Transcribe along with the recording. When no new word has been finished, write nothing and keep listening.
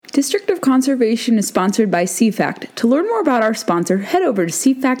District of Conservation is sponsored by CFACT. To learn more about our sponsor, head over to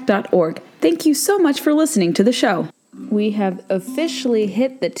cfact.org. Thank you so much for listening to the show. We have officially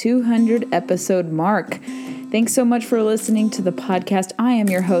hit the 200 episode mark. Thanks so much for listening to the podcast. I am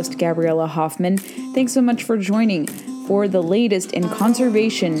your host, Gabriella Hoffman. Thanks so much for joining for the latest in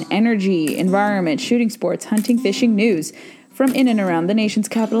conservation, energy, environment, shooting sports, hunting, fishing news from in and around the nation's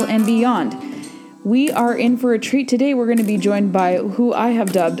capital and beyond. We are in for a treat today. We're going to be joined by who I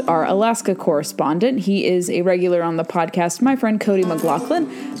have dubbed our Alaska correspondent. He is a regular on the podcast, my friend Cody McLaughlin.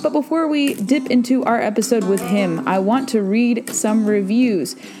 But before we dip into our episode with him, I want to read some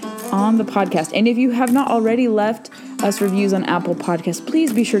reviews on the podcast. And if you have not already left us reviews on Apple Podcasts,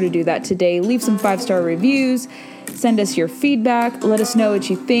 please be sure to do that today. Leave some 5-star reviews. Send us your feedback. Let us know what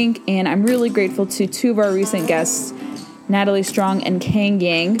you think. And I'm really grateful to two of our recent guests, Natalie Strong and Kang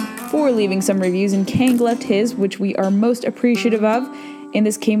Yang, for leaving some reviews, and Kang left his, which we are most appreciative of, and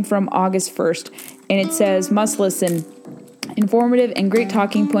this came from August 1st, and it says, must listen, informative and great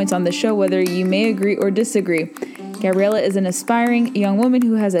talking points on the show, whether you may agree or disagree. Gabriella is an aspiring young woman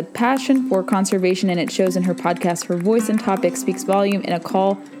who has a passion for conservation, and it shows in her podcast. Her voice and topic speaks volume in a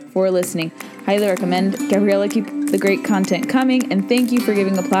call for listening. Highly recommend. Gabriella, keep the great content coming, and thank you for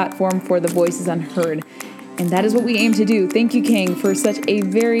giving a platform for the voices unheard. And that is what we aim to do. Thank you, Kang, for such a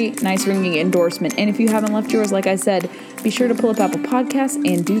very nice ringing endorsement. And if you haven't left yours, like I said, be sure to pull up Apple Podcasts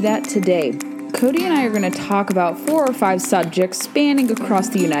and do that today. Cody and I are going to talk about 4 or 5 subjects spanning across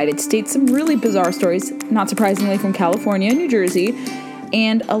the United States. Some really bizarre stories, not surprisingly, from California and New Jersey,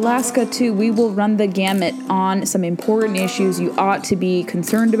 and Alaska, too. We will run the gamut on some important issues you ought to be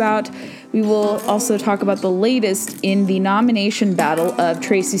concerned about. We will also talk about the latest in the nomination battle of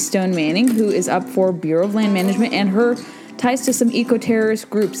Tracy Stone Manning, who is up for Bureau of Land Management, and her ties to some eco-terrorist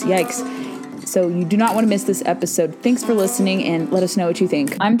groups. Yikes. So you do not want to miss this episode. Thanks for listening, and let us know what you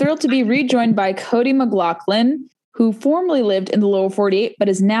think. I'm thrilled to be rejoined by Cody McLaughlin, who formerly lived in the lower 48, but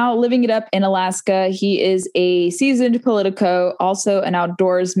is now living it up in Alaska. He is a seasoned politico, also an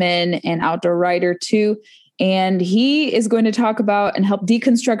outdoorsman and outdoor writer, too. And he is going to talk about and help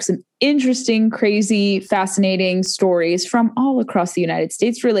deconstruct some interesting, crazy, fascinating stories from all across the United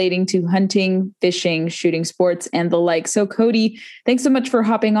States relating to hunting, fishing, shooting sports, and the like. So, Cody, thanks so much for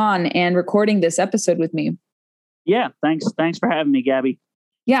hopping on and recording this episode with me. Yeah, thanks. Thanks for having me, Gabby.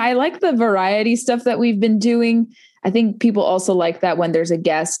 Yeah, I like the variety stuff that we've been doing. I think people also like that when there's a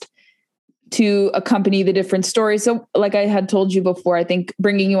guest to accompany the different stories. So, like I had told you before, I think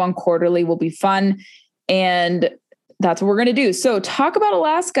bringing you on quarterly will be fun. And that's what we're going to do. So talk about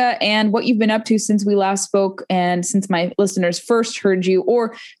Alaska and what you've been up to since we last spoke and since my listeners first heard you,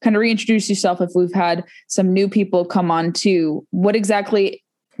 or kind of reintroduce yourself if we've had some new people come on too. What exactly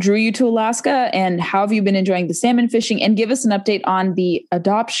drew you to Alaska, and how have you been enjoying the salmon fishing? And give us an update on the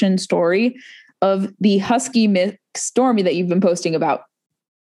adoption story of the husky mix Stormy that you've been posting about.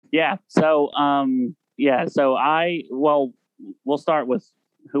 Yeah. So we'll start with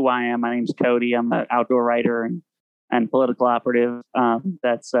who I am. My name's Cody. I'm an outdoor writer and political operative.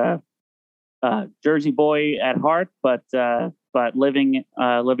 That's Jersey boy at heart, but living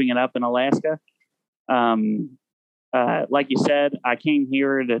it up in Alaska. Like you said, I came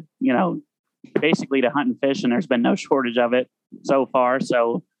here to, basically to hunt and fish, and there's been no shortage of it so far.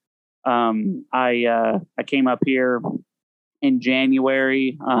 So I came up here in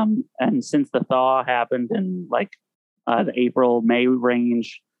January, and since the thaw happened in the April, May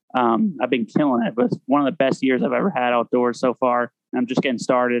range, I've been killing it. It's one of the best years I've ever had outdoors so far. I'm just getting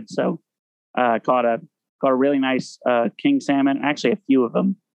started. So caught a really nice king salmon, actually a few of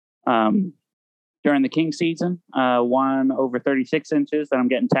them during the king season. One over 36 inches that I'm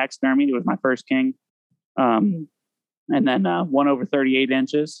getting taxidermied. It was my first king. And then one over 38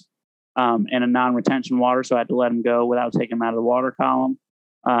 inches in a non-retention water. So I had to let him go without taking him out of the water column.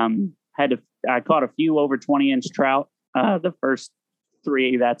 I caught a few over 20-inch trout. The first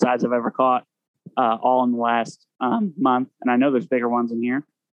 3 that size I've ever caught, all in the last month. And I know there's bigger ones in here.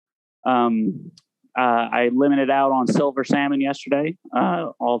 I limited out on silver salmon yesterday,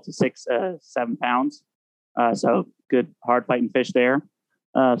 all to 7 pounds. So good hard fighting fish there.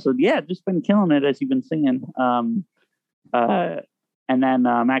 So yeah, just been killing it as you've been seeing. And then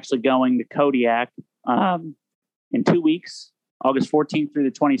I'm actually going to Kodiak in 2 weeks, August 14th through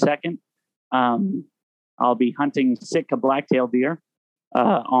the 22nd. I'll be hunting Sitka blacktail deer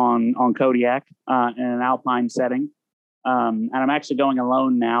on Kodiak in an alpine setting. And I'm actually going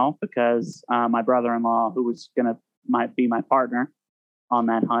alone now because my brother-in-law, who was might be my partner on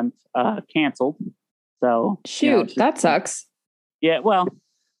that hunt, canceled. So shoot, that sucks. Yeah, well,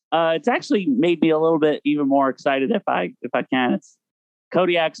 it's actually made me a little bit even more excited if I can.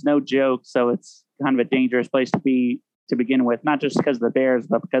 Kodiak's no joke, so it's kind of a dangerous place to be to begin with, not just because of the bears,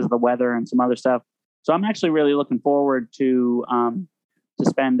 but because of the weather and some other stuff. So I'm actually really looking forward to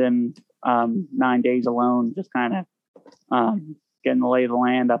spending 9 days alone, just kind of getting the lay of the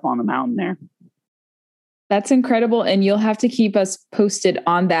land up on the mountain there. That's incredible. And you'll have to keep us posted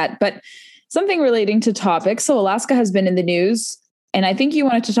on that. But something relating to topics. So Alaska has been in the news. And I think you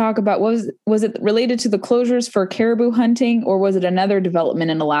wanted to talk about, was it related to the closures for caribou hunting, or was it another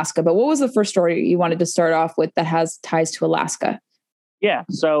development in Alaska? But what was the first story you wanted to start off with that has ties to Alaska? Yeah.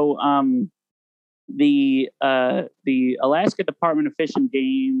 So the Alaska Department of Fish and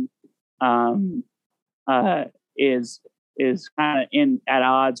Game is kind of at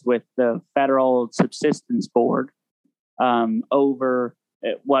odds with the Federal Subsistence Board over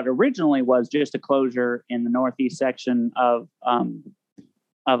what originally was just a closure in the northeast section of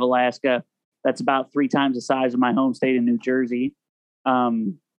Alaska. That's about 3 times the size of my home state in New Jersey,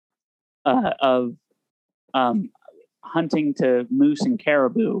 of hunting to moose and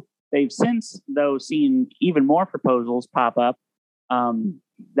caribou. They've since, though, seen even more proposals pop up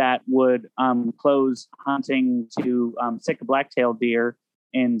that would close hunting to Sitka black-tailed deer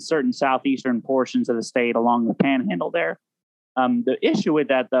in certain southeastern portions of the state along the panhandle there. The issue with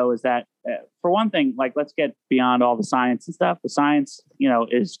that, though, is that, for one thing, like, let's get beyond all the science and stuff. The science,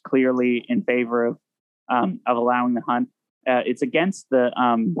 is clearly in favor of allowing the hunt. It's against the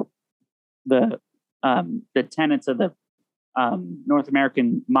tenets of the North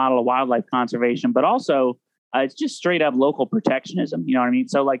American model of wildlife conservation, but also it's just straight up local protectionism. You know what I mean?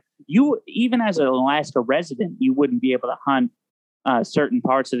 So, like, you, even as an Alaska resident, you wouldn't be able to hunt certain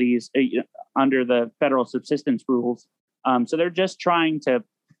parts of these under the federal subsistence rules. So they're just trying to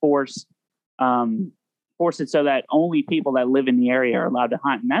force it so that only people that live in the area are allowed to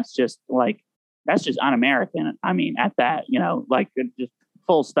hunt. And that's just un-American. I mean, at that, just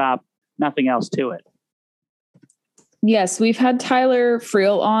full stop, nothing else to it. Yes, we've had Tyler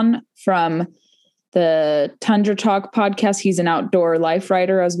Friel on from the Tundra Talk podcast. He's an outdoor life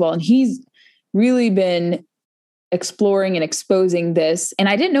writer as well. And he's really been exploring and exposing this. And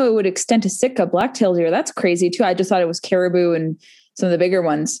I didn't know it would extend to Sitka black-tailed deer. That's crazy too. I just thought it was caribou and some of the bigger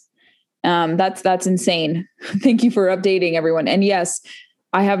ones. That's insane. Thank you for updating everyone. And yes,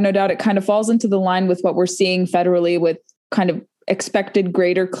 I have no doubt it kind of falls into the line with what we're seeing federally with kind of expected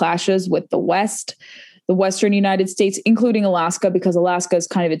greater clashes with the Western United States, including Alaska, because Alaska is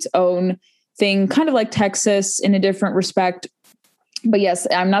kind of its own thing, kind of like Texas in a different respect. But yes,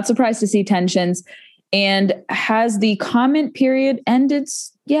 I'm not surprised to see tensions. And has the comment period ended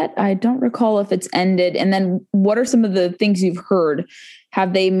yet? I don't recall if it's ended. And then what are some of the things you've heard?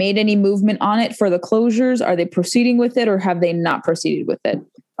 Have they made any movement on it for the closures? Are they proceeding with it, or have they not proceeded with it?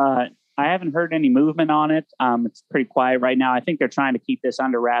 I haven't heard any movement on it. It's pretty quiet right now. I think they're trying to keep this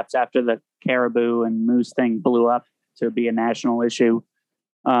under wraps after the caribou and moose thing blew up to be a national issue,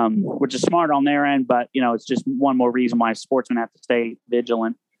 which is smart on their end. But, it's just one more reason why sportsmen have to stay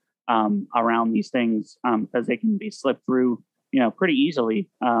vigilant around these things, because they can be slipped through, pretty easily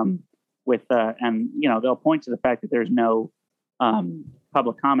and they'll point to the fact that there's no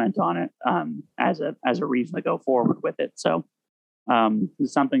public comment on it as a reason to go forward with it. So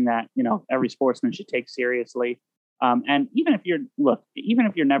it's something that, every sportsman should take seriously. And even if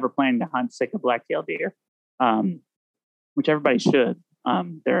you're never planning to hunt Sitka black-tailed deer, which everybody should,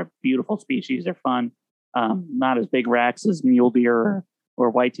 they're a beautiful species. They're fun. Not as big racks as mule deer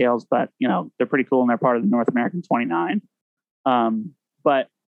or whitetails, but they're pretty cool and they're part of the North American 29. But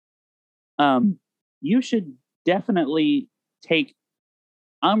you should definitely take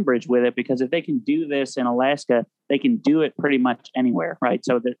umbrage with it, because if they can do this in Alaska, they can do it pretty much anywhere, right?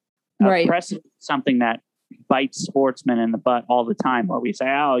 So that press is something that bites sportsmen in the butt all the time, where we say,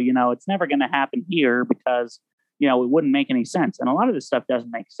 it's never going to happen here because, it wouldn't make any sense. And a lot of this stuff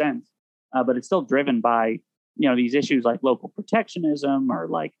doesn't make sense, but it's still driven by, these issues like local protectionism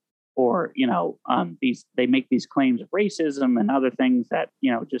they make these claims of racism and other things that,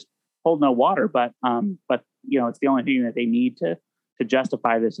 just hold no water, but it's the only thing that they need to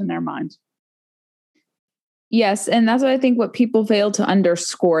justify this in their minds. Yes. And that's what I think what people fail to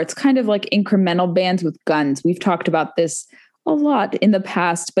underscore. It's kind of like incremental bans with guns. We've talked about this a lot in the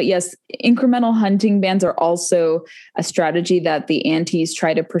past, but yes, incremental hunting bans are also a strategy that the antis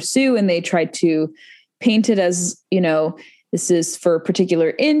try to pursue, and they try to paint it as, this is for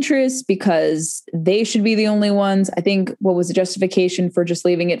particular interests because they should be the only ones. I think what was the justification for just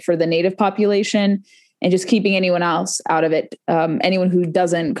leaving it for the native population and just keeping anyone else out of it? Anyone who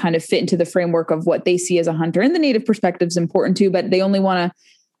doesn't kind of fit into the framework of what they see as a hunter. And the native perspective is important too, but they only want to,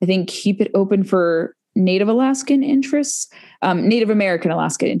 I think, keep it open for Native Alaskan interests, Native American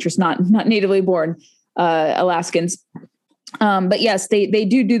Alaskan interests, not natively born Alaskans. But yes, they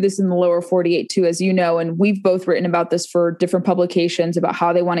do this in the lower 48 too, as you know, and we've both written about this for different publications about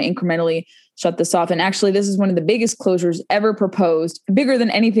how they want to incrementally shut this off. And actually, this is one of the biggest closures ever proposed, bigger than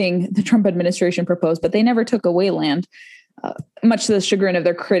anything the Trump administration proposed, but they never took away land, much to the chagrin of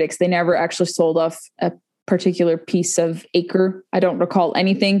their critics. They never actually sold off a particular piece of acre. I don't recall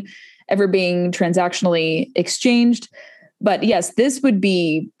anything ever being transactionally exchanged. But yes, this would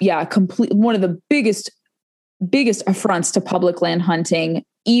be, complete one of the biggest affronts to public land hunting,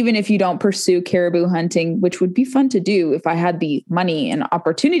 even if you don't pursue caribou hunting, which would be fun to do if I had the money and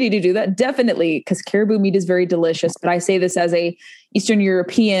opportunity to do that. Definitely, because caribou meat is very delicious. But I say this as a Eastern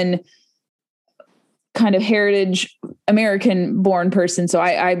European kind of heritage American born person. So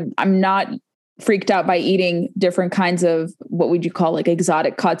I'm not freaked out by eating different kinds of, what would you call, like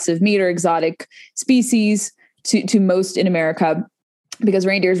exotic cuts of meat or exotic species to most in America, because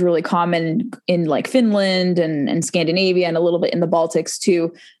reindeer is really common in like Finland and Scandinavia and a little bit in the Baltics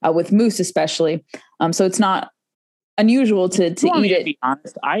too, with moose especially. So it's not unusual to eat it. To be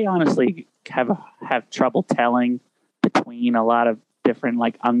honest, I honestly have trouble telling between a lot of different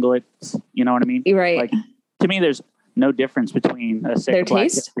like ungulates. You know what I mean? Right. Like, to me, there's no difference between their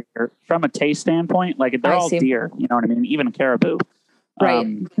taste from a taste standpoint. Like they're all deer. You know what I mean? Even a caribou.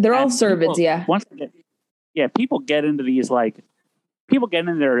 Right. They're all cervids. People get into these people get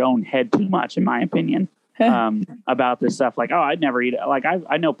into their own head too much, in my opinion, about this stuff. Like, oh, I'd never eat it. Like,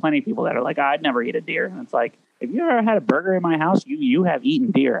 I know plenty of people that are like, oh, I'd never eat a deer. And it's like, if you ever had a burger in my house, you have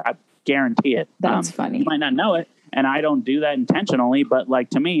eaten deer. I guarantee it. That's funny. You might not know it, and I don't do that intentionally. But like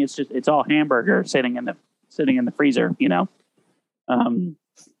to me, it's all hamburger sitting in the freezer. You know.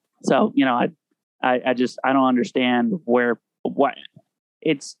 So you know, I don't understand what.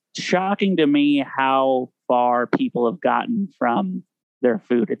 It's shocking to me how far people have gotten from their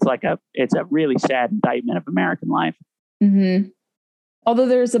food. It's a really sad indictment of American life. Mm-hmm. Although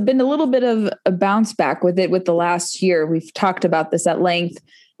there's been a little bit of a bounce back with the last year. We've talked about this at length.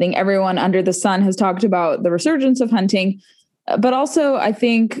 I think everyone under the sun has talked about the resurgence of hunting, but also I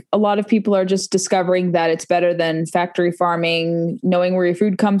think a lot of people are just discovering that it's better than factory farming. Knowing where your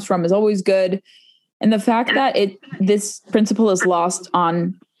food comes from is always good. And the fact that this principle is lost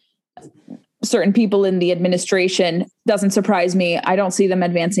on certain people in the administration doesn't surprise me. I don't see them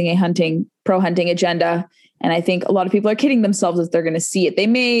advancing a pro-hunting agenda. And I think a lot of people are kidding themselves if they're going to see it. They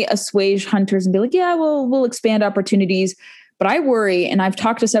may assuage hunters and be like, yeah, we'll expand opportunities. But I worry, and I've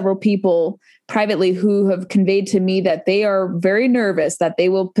talked to several people privately who have conveyed to me that they are very nervous that they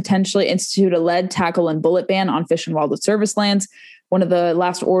will potentially institute a lead, tackle, and bullet ban on Fish and Wildlife Service lands. One of the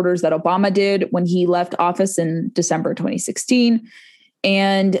last orders that Obama did when he left office in December 2016.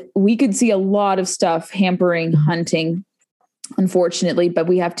 And we could see a lot of stuff hampering hunting, unfortunately, but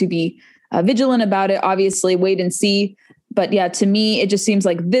we have to be vigilant about it, obviously, wait and see. But yeah, to me, it just seems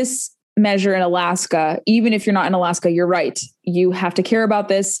like this measure in Alaska, even if you're not in Alaska, you're right. You have to care about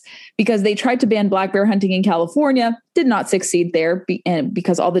this because they tried to ban black bear hunting in California, did not succeed there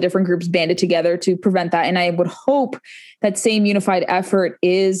because all the different groups banded together to prevent that. And I would hope that same unified effort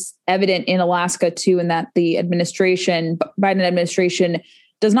is evident in Alaska too, and that the Biden administration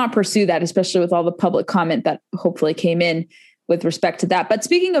does not pursue that, especially with all the public comment that hopefully came in with respect to that. But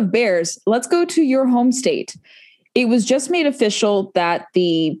speaking of bears, let's go to your home state. It was just made official that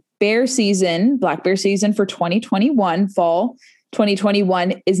the black bear season for 2021, fall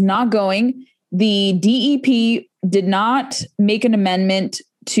 2021 is not going. The DEP did not make an amendment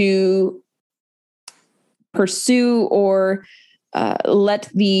to pursue or let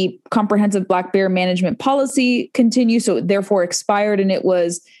the comprehensive black bear management policy continue. So it therefore expired, and it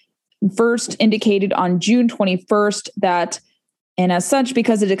was first indicated on June 21st that, and as such,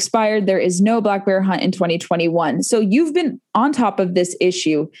 because it expired, there is no black bear hunt in 2021. So you've been on top of this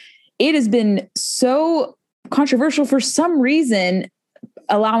issue. It has been so controversial for some reason,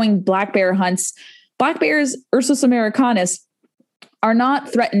 allowing black bear hunts. Black bears, Ursus americanus, are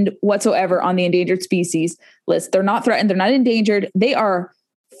not threatened whatsoever on the endangered species list. They're not threatened. They're not endangered. They are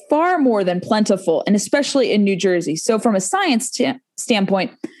far more than plentiful, and especially in New Jersey. So from a science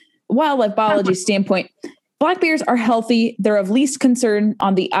standpoint, wildlife biology standpoint, black bears are healthy. They're of least concern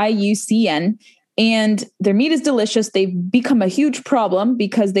on the IUCN, and their meat is delicious. They've become a huge problem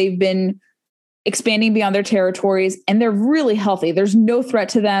because they've been expanding beyond their territories, and they're really healthy. There's no threat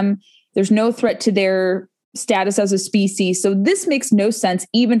to them. There's no threat to their status as a species. So this makes no sense,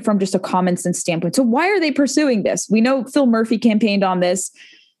 even from just a common sense standpoint. So why are they pursuing this? We know Phil Murphy campaigned on this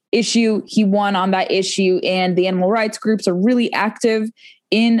issue. He won on that issue, and the animal rights groups are really active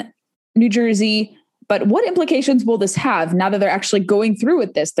in New Jersey. But what implications will this have now that they're actually going through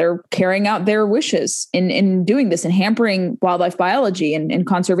with this? They're carrying out their wishes in doing this and hampering wildlife biology and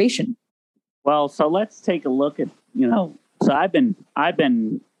conservation. Well, so let's take a look at, so I've been out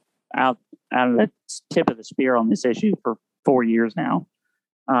of the tip of the spear on this issue for 4 years now.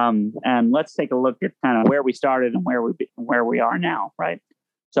 And let's take a look at kind of where we started and where we are now, right?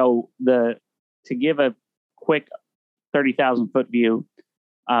 So to give a quick 30,000 foot view,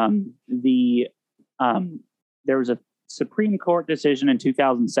 there was a Supreme Court decision in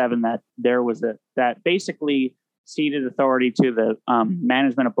 2007 that basically ceded authority to the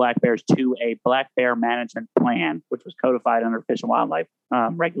management of black bears to a black bear management plan, which was codified under Fish and Wildlife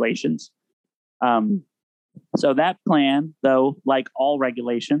regulations. So that plan, though, like all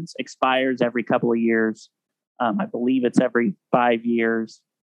regulations, expires every couple of years. I believe it's every 5 years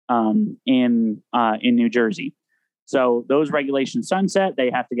in New Jersey. So those regulations sunset; they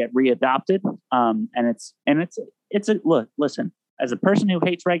have to get readopted. Listen, as a person who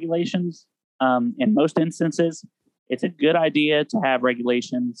hates regulations, in most instances, it's a good idea to have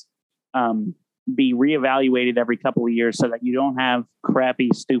regulations be reevaluated every couple of years so that you don't have crappy,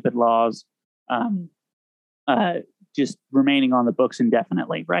 stupid laws just remaining on the books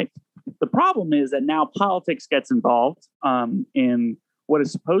indefinitely, right? The problem is that now politics gets involved in what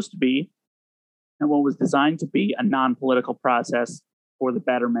is supposed to be and what was designed to be a non-political process for the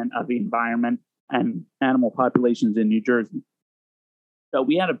betterment of the environment and animal populations in New Jersey. So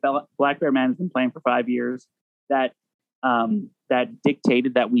we had a black bear management plan for 5 years that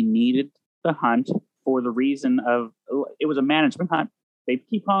dictated that we needed the hunt for the reason of it was a management hunt. They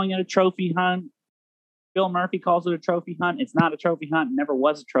keep calling it a trophy hunt. Phil Murphy calls it a trophy hunt. It's not a trophy hunt. Never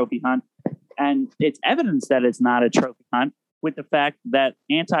was a trophy hunt. And it's evidence that it's not a trophy hunt with the fact that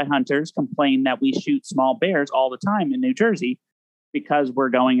anti-hunters complain that we shoot small bears all the time in New Jersey because we're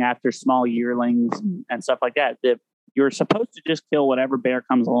going after small yearlings and stuff like that. You're supposed to just kill whatever bear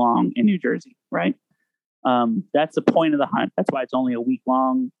comes along in New Jersey, right? That's the point of the hunt. That's why it's only a week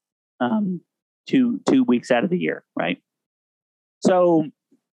long, 2 weeks out of the year, right? So,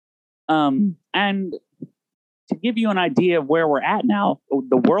 and to give you an idea of where we're at now,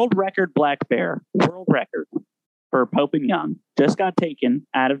 the world record black bear, world record for Pope and Young, just got taken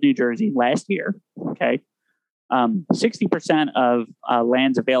out of New Jersey last year. Okay, 60% of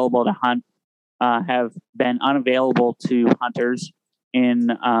lands available to hunt have been unavailable to hunters in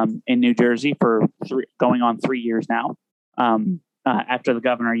New Jersey for going on 3 years now. After the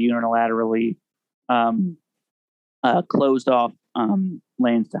governor unilaterally closed off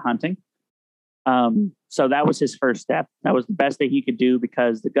lands to hunting. So that was his first step. That was the best that he could do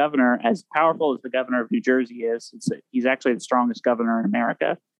because the governor, as powerful as the governor of New Jersey is, he's actually the strongest governor in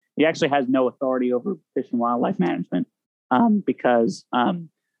America. He actually has no authority over fish and wildlife management because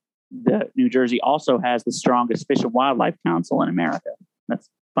the New Jersey also has the strongest Fish and Wildlife Council in America. That's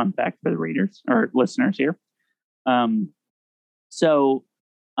a fun fact for the readers or listeners here. So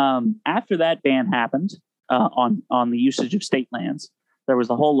after that ban happened on the usage of state lands, there was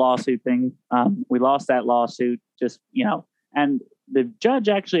the whole lawsuit thing. We lost that lawsuit, and the judge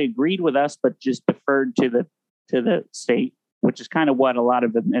actually agreed with us, but just deferred to the state, which is kind of what a lot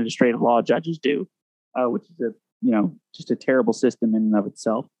of administrative law judges do, which is just a terrible system in and of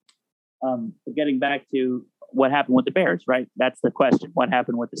itself. But getting back to what happened with the bears, right? That's the question. What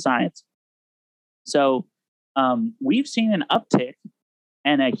happened with the science? So we've seen an uptick,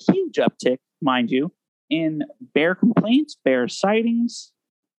 and a huge uptick, mind you, in bear complaints, bear sightings,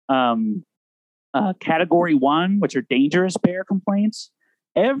 category 1, which are dangerous bear complaints.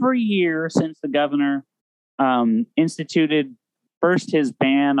 Every year since the governor instituted first his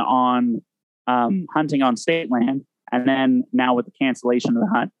ban on hunting on state land, and then now with the cancellation of the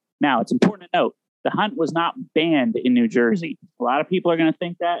hunt. Now, it's important to note, the hunt was not banned in New Jersey. A lot of people are going to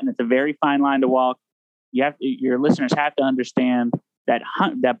think that, and it's a very fine line to walk. Your listeners have to understand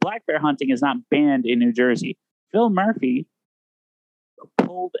that black bear hunting is not banned in New Jersey. Phil Murphy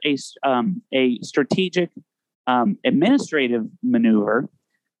pulled a strategic administrative maneuver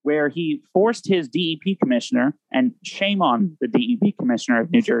where he forced his DEP commissioner, and shame on the DEP commissioner of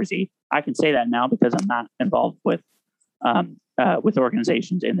New Jersey. I can say that now because I'm not involved with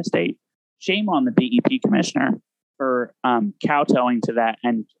organizations in the state. Shame on the DEP commissioner for kowtowing to that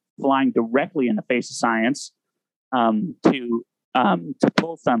and flying directly in the face of science to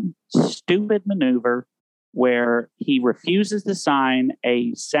pull some stupid maneuver where he refuses to sign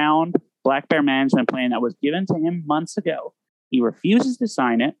a sound black bear management plan that was given to him months ago. He refuses to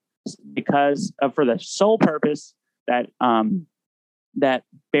sign it for the sole purpose that that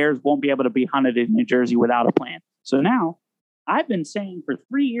bears won't be able to be hunted in New Jersey without a plan. So now, I've been saying for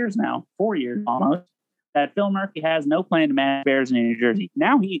 3 years now, 4 years almost, that Phil Murphy has no plan to manage bears in New Jersey.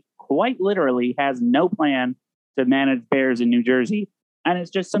 Now he quite literally has no plan to manage bears in New Jersey. And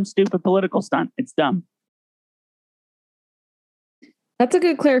it's just some stupid political stunt. It's dumb. That's a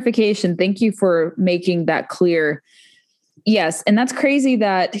good clarification. Thank you for making that clear. Yes. And that's crazy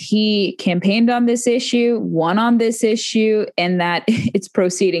that he campaigned on this issue, won on this issue, and that it's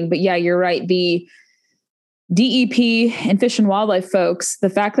proceeding. But yeah, you're right. The DEP and Fish and Wildlife folks, the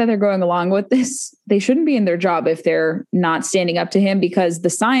fact that they're going along with this, they shouldn't be in their job if they're not standing up to him, because the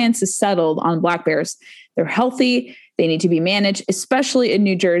science is settled on black bears. They're healthy. They need to be managed, especially in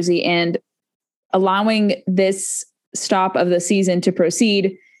New Jersey, and allowing this stop of the season to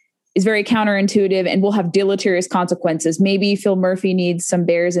proceed is very counterintuitive and will have deleterious consequences. Maybe Phil Murphy needs some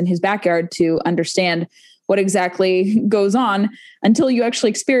bears in his backyard to understand what exactly goes on. Until you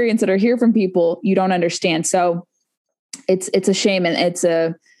actually experience it or hear from people, you don't understand. So it's a shame, and it's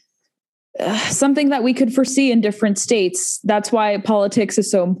something that we could foresee in different states. That's why politics is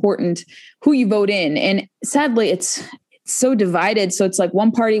so important, who you vote in. And sadly, it's so divided. So it's like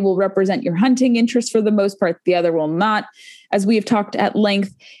one party will represent your hunting interests for the most part, the other will not, as we have talked at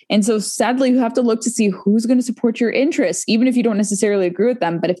length. And so sadly, you have to look to see who's going to support your interests, even if you don't necessarily agree with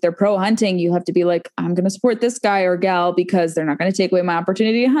them. But if they're pro hunting, you have to be like, I'm going to support this guy or gal because they're not going to take away my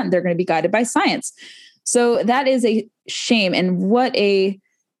opportunity to hunt. They're going to be guided by science. So that is a shame. And what a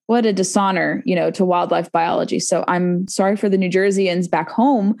dishonor, to wildlife biology. So I'm sorry for the New Jerseyans back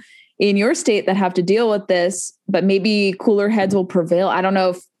home in your state that have to deal with this, but maybe cooler heads will prevail. I don't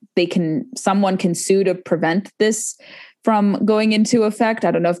know if someone can sue to prevent this from going into effect. I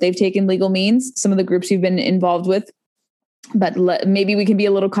don't know if they've taken legal means, some of the groups you've been involved with, but maybe we can be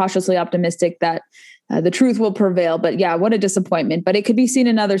a little cautiously optimistic that the truth will prevail. But yeah, what a disappointment. But it could be seen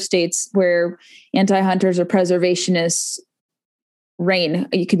in other states where anti-hunters or preservationists reign.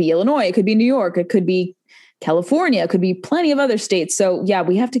 It could be Illinois, it could be New York, it could be California, it could be plenty of other states. So yeah,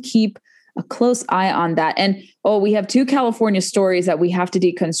 we have to keep a close eye on that. And we have 2 California stories that we have to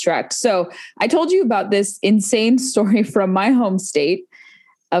deconstruct. So I told you about this insane story from my home state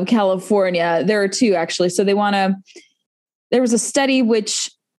of California. There are 2 actually. So there was a study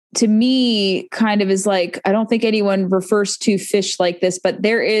which to me kind of is like, I don't think anyone refers to fish like this, but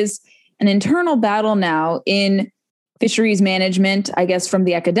there is an internal battle now in fisheries management, I guess from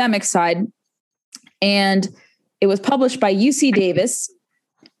the academic side. And it was published by UC Davis.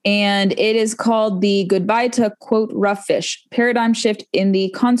 And it is called the Goodbye to, quote, Rough Fish, Paradigm Shift in the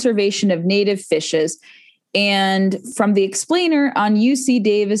Conservation of Native Fishes. And from the explainer on UC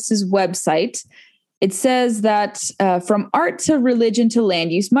Davis's website, it says that from art to religion to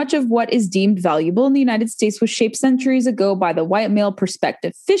land use, much of what is deemed valuable in the United States was shaped centuries ago by the white male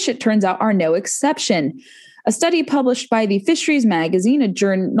perspective. Fish, it turns out, are no exception. A study published by the Fisheries Magazine, a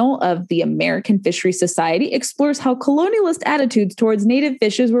journal of the American Fisheries Society, explores how colonialist attitudes towards native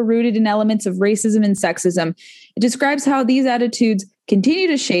fishes were rooted in elements of racism and sexism. It describes how these attitudes continue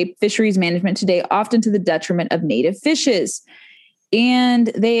to shape fisheries management today, often to the detriment of native fishes.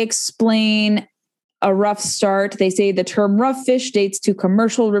 And they explain a rough start. They say the term rough fish dates to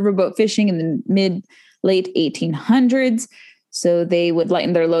commercial riverboat fishing in the late 1800s. So they would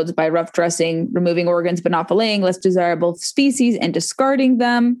lighten their loads by rough dressing, removing organs, but not filleting less desirable species and discarding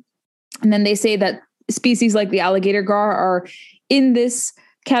them. And then they say that species like the alligator gar are in this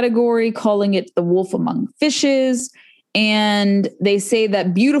category, calling it the wolf among fishes. And they say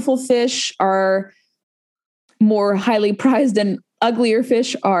that beautiful fish are more highly prized and uglier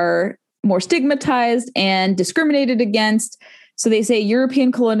fish are more stigmatized and discriminated against. So they say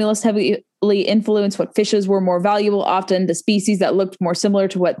European colonialists heavily influenced what fishes were more valuable, often the species that looked more similar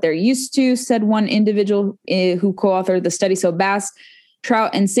to what they're used to, said one individual who co-authored the study. So bass, trout,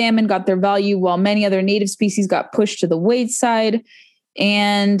 and salmon got their value while many other native species got pushed to the wayside.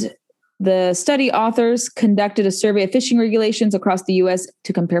 And the study authors conducted a survey of fishing regulations across the U.S.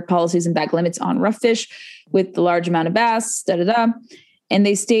 to compare policies and bag limits on rough fish with the large amount of bass, And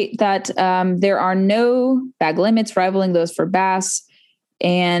they state that there are no bag limits rivaling those for bass,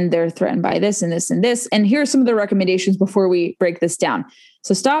 and they're threatened by this and this and this. And here are some of the recommendations before we break this down.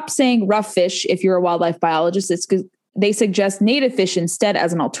 So stop saying rough fish if you're a wildlife biologist. They suggest native fish instead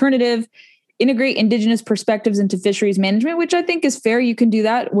as an alternative. Integrate indigenous perspectives into fisheries management, which I think is fair. You can do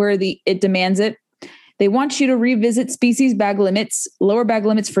that where it demands it. They want you to revisit species bag limits, lower bag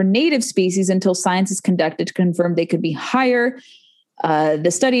limits for native species until science is conducted to confirm they could be higher.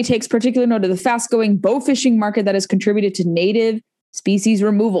 The study takes particular note of the fast-going bow fishing market that has contributed to native species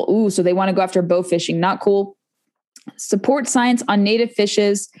removal. Ooh, so they want to go after bow fishing. Not cool. Support science on native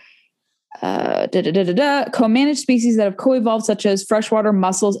fishes. Co-managed species that have co-evolved, such as freshwater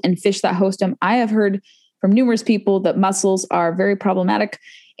mussels and fish that host them. I have heard from numerous people that mussels are very problematic.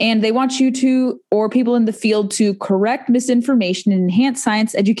 And they want you to, or people in the field, to correct misinformation and enhance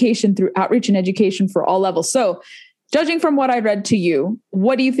science education through outreach and education for all levels. So judging from what I read to you,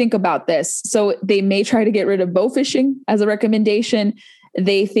 what do you think about this? So they may try to get rid of bow fishing as a recommendation.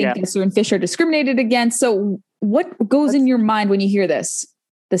 They think that certain fish are discriminated against. So what goes in your mind when you hear this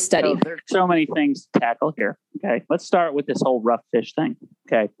study? So there's so many things to tackle here. Okay. Let's start with this whole rough fish thing.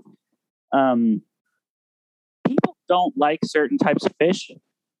 Okay. People don't like certain types of fish.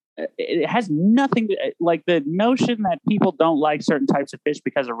 It has nothing to, like, the notion that people don't like certain types of fish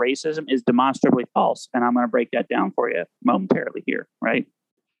because of racism is demonstrably false. And I'm going to break that down for you momentarily here. Right.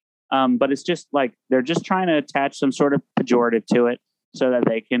 But it's just like, they're just trying to attach some sort of pejorative to it so that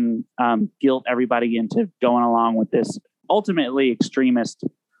they can guilt everybody into going along with this ultimately extremist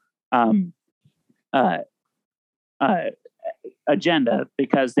agenda,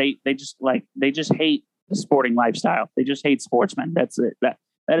 because they just hate the sporting lifestyle. They just hate sportsmen. That's it.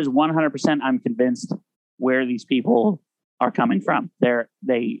 That is 100%. I'm convinced where these people are coming from.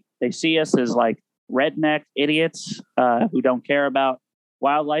 They see us as like redneck idiots who don't care about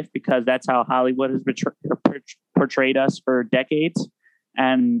wildlife, because that's how Hollywood has portrayed us for decades,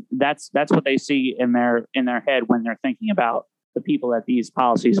 and that's what they see in their head when they're thinking about the people that these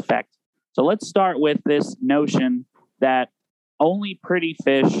policies affect. So let's start with this notion that only pretty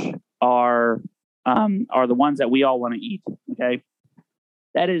fish are the ones that we all want to eat. Okay,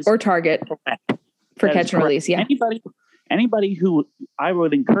 that is, or target for catch and release. Yeah. Anybody who, I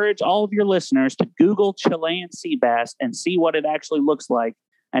would encourage all of your listeners to Google Chilean sea bass and see what it actually looks like,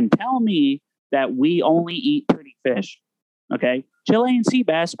 and tell me that we only eat pretty fish. Okay, Chilean sea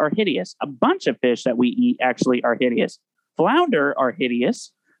bass are hideous. A bunch of fish that we eat actually are hideous. Flounder are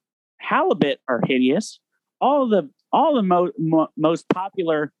hideous. Halibut are hideous. All the most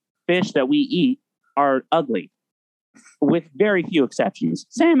popular fish that we eat are ugly, with very few exceptions.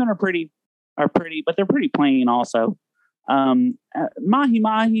 Salmon are pretty, but they're pretty plain also.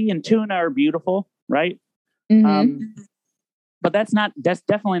 Mahi and tuna are beautiful, right? Mm-hmm. But that's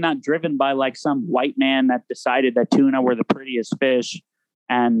definitely not driven by like some white man that decided that tuna were the prettiest fish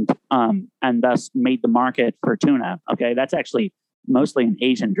and thus made the market for tuna. Okay, that's actually mostly an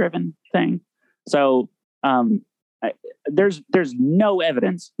Asian driven thing. So there's no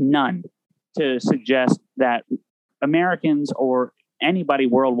evidence, none, to suggest that Americans or anybody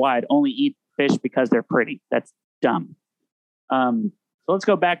worldwide only eat fish because they're pretty. That's dumb. So let's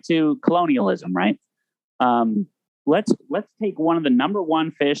go back to colonialism, right? Let's take one of the number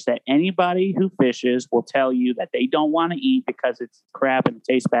one fish that anybody who fishes will tell you that they don't want to eat because it's crap and it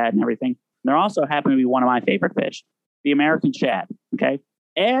tastes bad and everything. And there also happen to be one of my favorite fish, the American shad. Okay,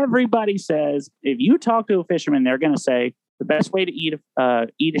 everybody says, if you talk to a fisherman, they're going to say the best way to eat a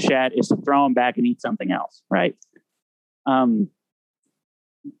shad is to throw them back and eat something else, right?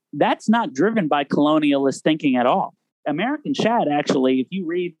 That's not driven by colonialist thinking at all. American shad, actually, if you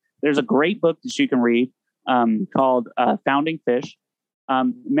read, there's a great book that you can read called Founding Fish.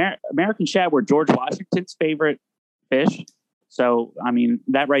 American shad were George Washington's favorite fish. So, I mean,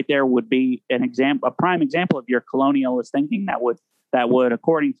 that right there would be a prime example of your colonialist thinking that would,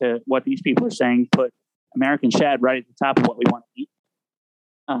 according to what these people are saying, put American shad right at the top of what we want to eat.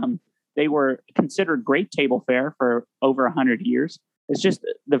 They were considered great table fare for over 100 years. It's just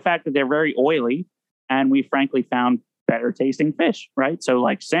the fact that they're very oily, and we frankly found better tasting fish, right? So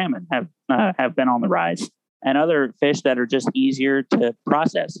like salmon have been on the rise, and other fish that are just easier to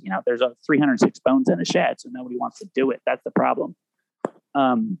process. You know, there's 306 bones in a shad, so nobody wants to do it. That's the problem.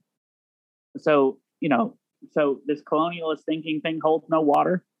 So this colonialist thinking thing holds no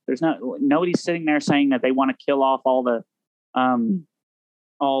water. There's nobody's sitting there saying that they want to kill off all the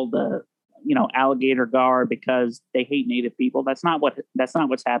alligator gar because they hate native people. That's not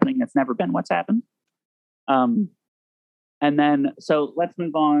what's happening. That's never been what's happened. And then, so let's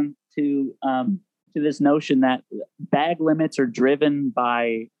move on to this notion that bag limits are driven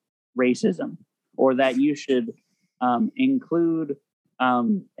by racism, or that you should include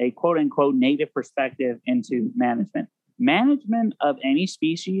a quote unquote native perspective into management. Management of any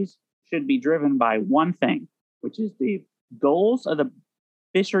species should be driven by one thing, which is the goals of the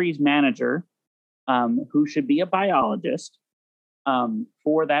fisheries manager, who should be a biologist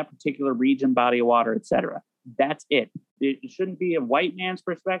for that particular region, body of water, etc. That's it. It shouldn't be a white man's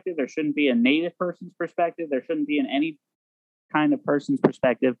perspective. There shouldn't be a native person's perspective. There shouldn't be any kind of person's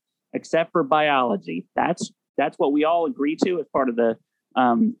perspective, except for biology. That's what we all agree to as part of the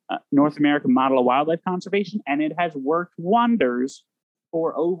North American model of wildlife conservation, and it has worked wonders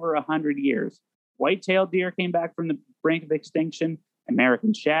for over 100 years. White-tailed deer came back from the brink of extinction.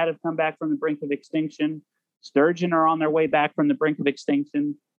 American shad have come back from the brink of extinction. Sturgeon are on their way back from the brink of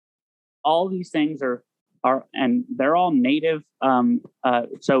extinction. All these things are and they're all native.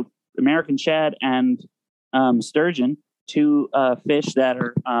 So American shad and sturgeon, two fish that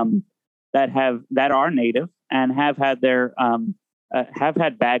are native and have had their have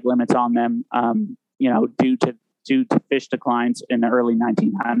had bag limits on them. Due to fish declines in the early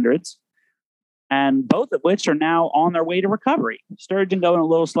 1900s. And both of which are now on their way to recovery. Sturgeon going a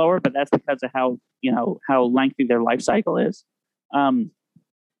little slower, but that's because of how lengthy their life cycle is.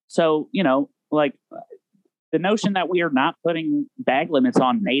 So the notion that we are not putting bag limits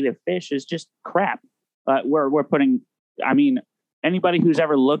on native fish is just crap. We're putting. I mean, anybody who's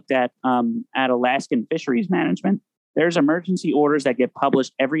ever looked at Alaskan fisheries management, there's emergency orders that get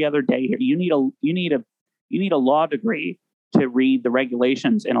published every other day here. You need a law degree to read the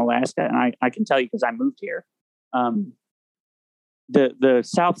regulations in Alaska. And I can tell you because I moved here. The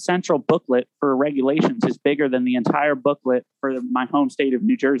South Central booklet for regulations is bigger than the entire booklet for my home state of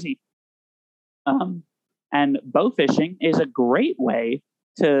New Jersey. And bow fishing is a great way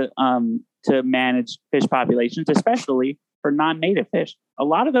to manage fish populations, especially for non-native fish. A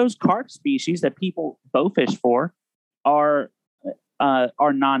lot of those carp species that people bow fish for are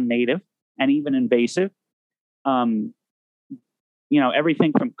non-native and even invasive.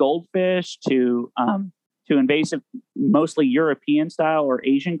 Everything from goldfish to invasive, mostly European style or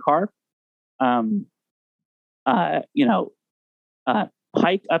Asian carp.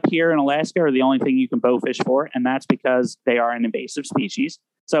 Pike up here in Alaska are the only thing you can bow fish for, and that's because they are an invasive species.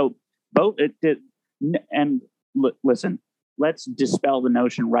 So listen, let's dispel the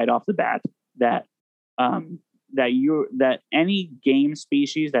notion right off the bat that any game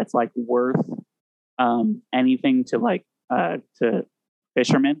species that's like worth anything to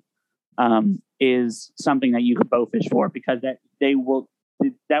fishermen is something that you could bow fish for, because that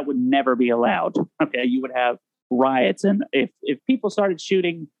would never be allowed. Okay, you would have riots, and if people started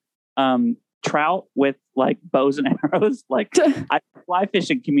shooting trout with like bows and arrows, like the fly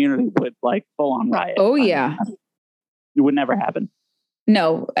fishing community would like full on riot. Oh yeah, it would never happen.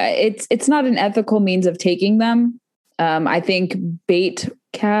 No, it's not an ethical means of taking them. I think bait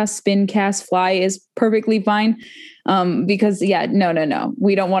cast, spin cast, fly is perfectly fine. Because no,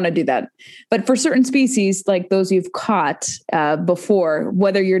 we don't want to do that. But for certain species, like those you've caught before,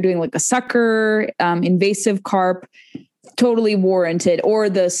 whether you're doing like a sucker, invasive carp, totally warranted, or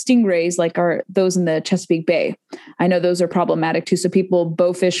the stingrays, like those in the Chesapeake Bay. I know those are problematic too. So people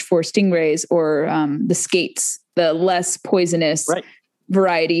bow fish for stingrays or the skates, the less poisonous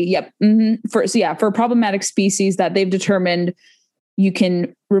variety. Yep. Mm-hmm. For problematic species that they've determined you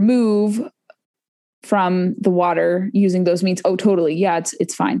can remove from the water using those means. Oh, totally. Yeah,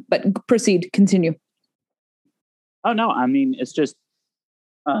 it's fine. But continue. Oh no, I mean, it's just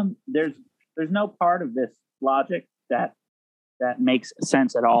there's no part of this logic that makes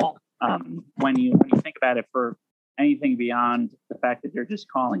sense at all when you think about it for anything beyond the fact that you're just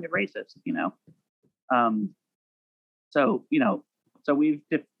calling it racist. So we've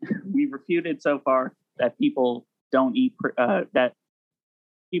refuted so far that people don't eat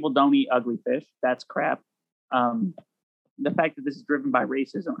ugly fish. That's crap. The fact that this is driven by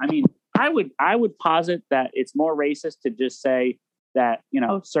racism. I mean, I would posit that it's more racist to just say that,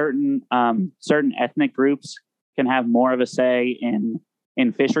 certain ethnic groups can have more of a say in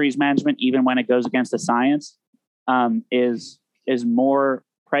fisheries management, even when it goes against the science, is more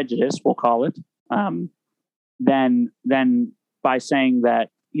prejudice, we'll call it, than by saying that,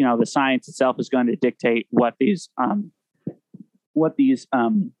 the science itself is going to dictate what these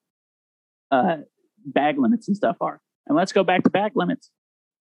bag limits and stuff are. And let's go back to bag limits.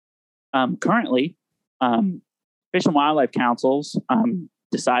 Currently, Fish and Wildlife Councils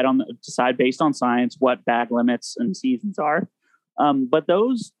decide based on science what bag limits and seasons are. But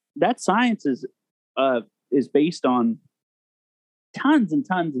that science is based on tons and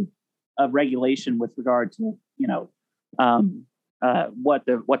tons of regulation with regard to what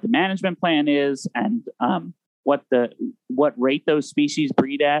the management plan is and what rate those species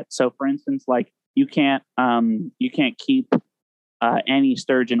breed at. So, for instance, like you can't keep any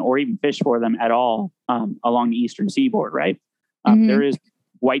sturgeon or even fish for them at all along the eastern seaboard, right? There is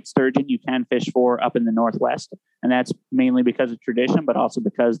white sturgeon you can fish for up in the Northwest, and that's mainly because of tradition, but also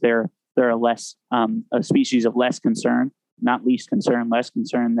because they're less a species of less concern, not least concern, less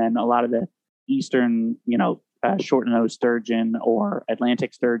concern than a lot of the eastern, short-nosed sturgeon or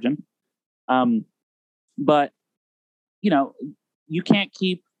Atlantic sturgeon. But you can't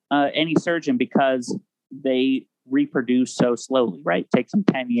keep any sturgeon because they reproduce so slowly, right? It takes them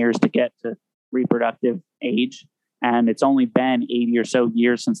 10 years to get to reproductive age. And it's only been 80 or so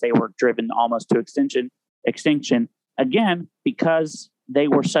years since they were driven almost to extinction. extinction, again, because they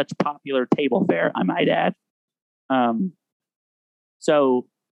were such popular table fare, I might add. So,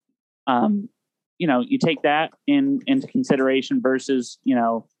 you take that into consideration versus,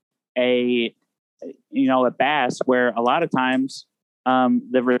 a bass where a lot of times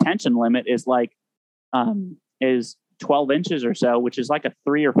the retention limit is is 12 inches or so, which is like a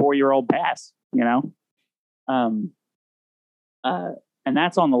 3 or 4 year old bass, and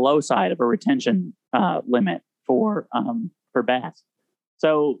that's on the low side of a retention limit for bass.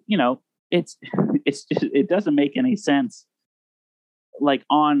 So, it doesn't make any sense. Like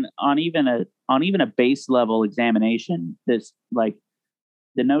on even a base level examination, this like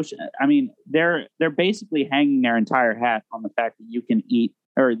the notion, I mean, they're basically hanging their entire hat on the fact that you can eat,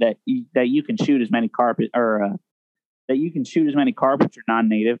 or that you can shoot as many carp, or that you can shoot as many carp, which are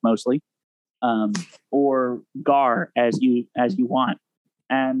non-native mostly, or gar as you want.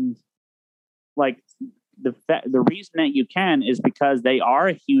 And like the reason that you can is because they are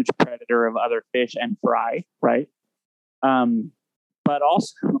a huge predator of other fish and fry, right? But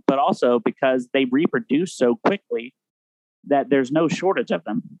also because they reproduce so quickly that there's no shortage of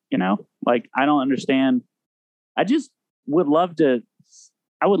them. Like, I don't understand. I would love to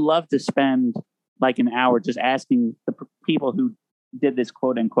spend like an hour just asking the people who did this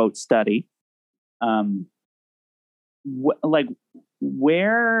quote unquote study,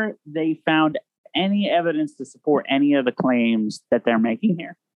 where they found any evidence to support any of the claims that they're making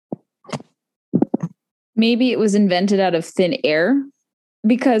here. Maybe it was invented out of thin air,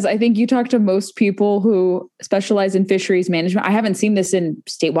 because I think you talk to most people who specialize in fisheries management. I haven't seen this in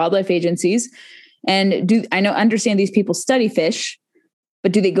state wildlife agencies. And understand these people study fish,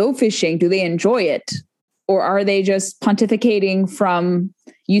 but do they go fishing? Do they enjoy it? Or are they just pontificating from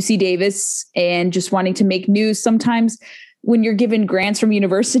UC Davis and just wanting to make news? Sometimes when you're given grants from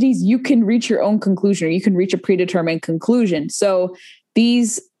universities, you can reach your own conclusion, or you can reach a predetermined conclusion. So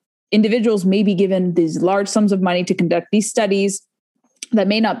these individuals may be given these large sums of money to conduct these studies that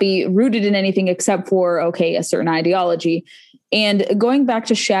may not be rooted in anything except for, a certain ideology. And going back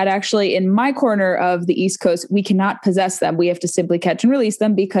to shad, actually, in my corner of the East Coast, we cannot possess them. We have to simply catch and release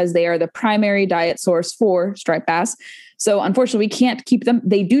them because they are the primary diet source for striped bass. So unfortunately, we can't keep them.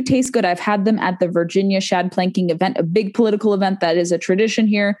 They do taste good. I've had them at the Virginia shad planking event, a big political event that is a tradition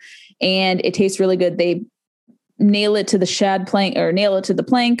here, and it tastes really good. They nail it to the shad plank, or nail it to the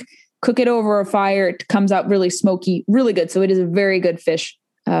plank, cook it over a fire. It comes out really smoky, really good. So it is a very good fish,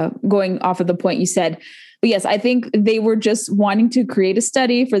 going off of the point you said. But yes, I think they were just wanting to create a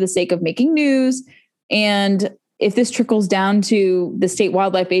study for the sake of making news. And if this trickles down to the state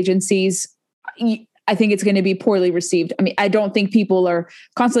wildlife agencies, I think it's going to be poorly received. I mean, I don't think people are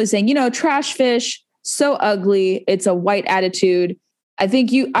constantly saying, trash fish, so ugly. It's a white attitude. I've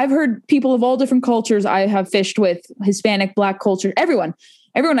heard people of all different cultures. I have fished with Hispanic, Black culture, everyone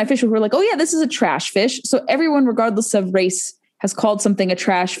I fish with were like, oh yeah, this is a trash fish. So everyone, regardless of race, has called something a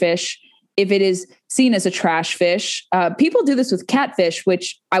trash fish if it is seen as a trash fish. People do this with catfish,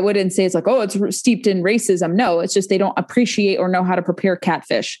 which I wouldn't say it's like, oh, it's steeped in racism. No, it's just they don't appreciate or know how to prepare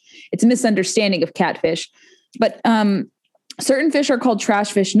catfish. It's a misunderstanding of catfish. But certain fish are called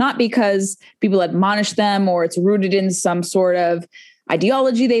trash fish, not because people admonish them or it's rooted in some sort of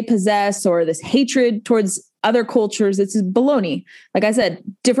ideology they possess or this hatred towards other cultures. It's baloney. Like I said,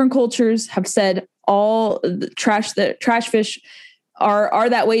 different cultures have said all the trash fish are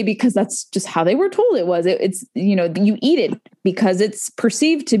that way because that's just how they were told it was. It's you eat it because it's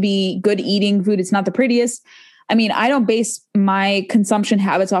perceived to be good eating food. It's not the prettiest. I mean, I don't base my consumption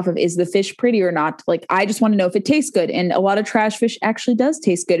habits off of is the fish pretty or not. Like, I just want to know if it tastes good. And a lot of trash fish actually does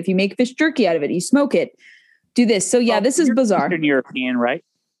taste good. If you make fish jerky out of it, you smoke it, do this. So yeah, this is bizarre. Eastern European, right?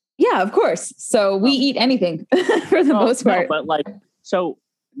 Yeah, of course. So we eat anything for the most part.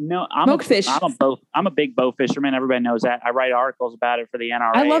 No, but I'm smoked fish. I'm a big bow fisherman. Everybody knows that. I write articles about it for the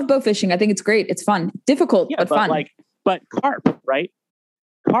NRA. I love bow fishing. I think it's great. It's fun, difficult, but fun. But carp, right?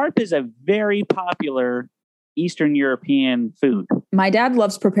 Carp is a very popular Eastern European food. My dad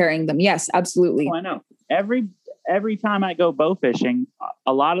loves preparing them. Yes, absolutely. Oh, I know. Every time I go bow fishing,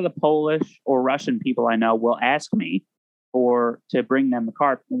 a lot of the Polish or Russian people I know will ask me to bring them the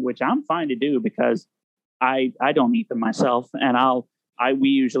carp, which I'm fine to do because I don't eat them myself, and we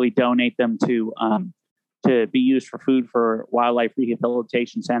usually donate them to be used for food for wildlife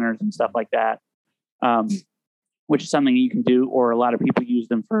rehabilitation centers and stuff like that, which is something you can do, or a lot of people use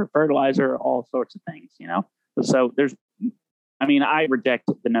them for fertilizer, all sorts of things, So I reject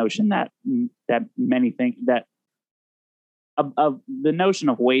the notion that many think that of the notion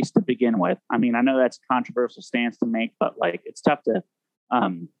of waste to begin with. I mean, I know that's a controversial stance to make, but it's tough to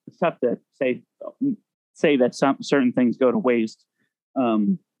say say that some certain things go to waste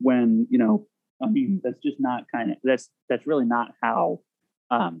when, I mean, that's just not that's really not how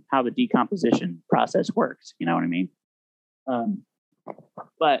the decomposition process works. You know what I mean?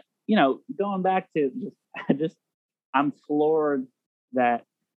 But, going back to I'm floored that,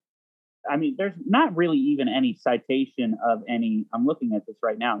 I mean, there's not really even any citation of any, I'm looking at this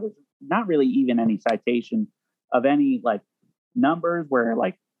right now. There's not really even any citation of any like numbers where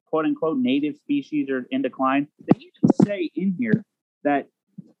like quote unquote native species are in decline. They even say in here that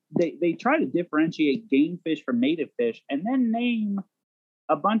they try to differentiate game fish from native fish and then name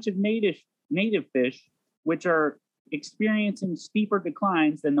a bunch of native fish which are experiencing steeper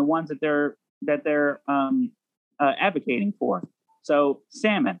declines than the ones that they're advocating for. So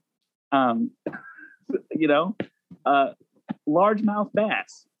salmon, largemouth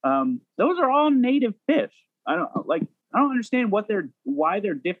bass. Those are all native fish. I don't understand why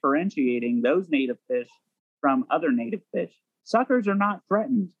they're differentiating those native fish from other native fish. Suckers are not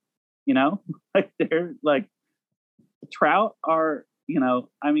threatened, like they're like trout are,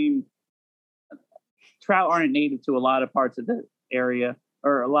 trout aren't native to a lot of parts of the area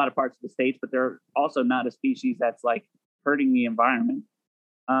or a lot of parts of the states, but they're also not a species that's like hurting the environment.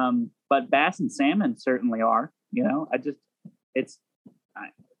 But bass and salmon certainly are, they're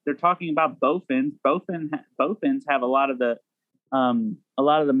talking about bowfins. Bowfins have a lot of the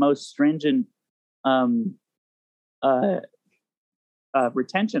most stringent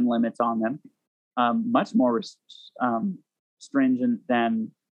retention limits on them, much more stringent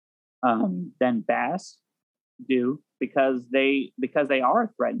than bass do because they are a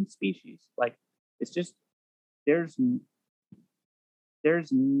threatened species. Like it's just there's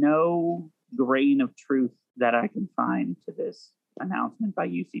no grain of truth that I can find to this announcement by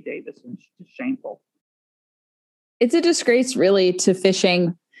UC Davis, and it's just shameful. It's a disgrace, really, to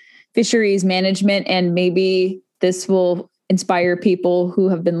fisheries management, and maybe this will inspire people who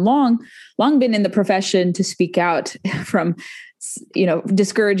have been long been in the profession to speak out from,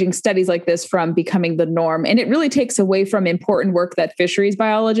 discouraging studies like this from becoming the norm. And it really takes away from important work that fisheries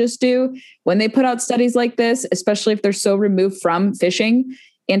biologists do when they put out studies like this, especially if they're so removed from fishing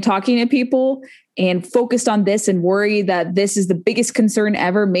and talking to people and focused on this and worry that this is the biggest concern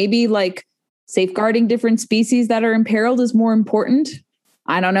ever. Maybe like safeguarding different species that are imperiled is more important.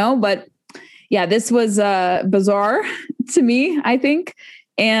 I don't know, but yeah, this was bizarre to me, I think.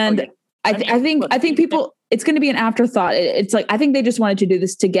 And I think people, it's going to be an afterthought. It's like, I think they just wanted to do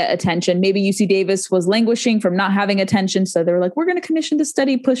this to get attention. Maybe UC Davis was languishing from not having attention. So they were like, we're going to commission the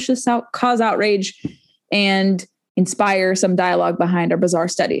study, push this out, cause outrage, and inspire some dialogue behind our bizarre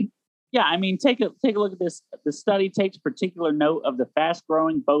study. Yeah, I mean, take a look at this. The study takes particular note of the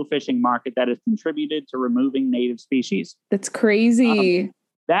fast-growing bow fishing market that has contributed to removing native species. That's crazy.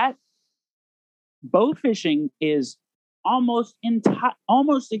 That bow fishing is almost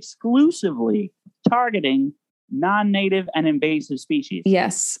exclusively targeting non-native and invasive species.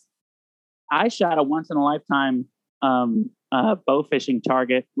 Yes. I shot a once-in-a-lifetime bow fishing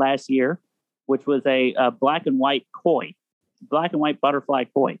target last year, which was a black and white butterfly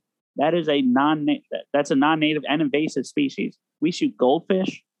koi. That is that's a non-native and invasive species. We shoot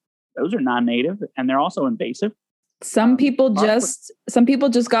goldfish; those are non-native, and they're also invasive. Some people just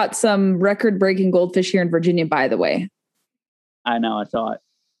got some record-breaking goldfish here in Virginia, by the way. I know, I saw it.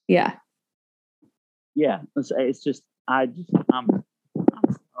 Yeah. It's just oh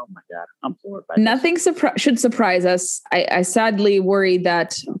my God, I'm floored by Nothing should surprise us. I sadly worry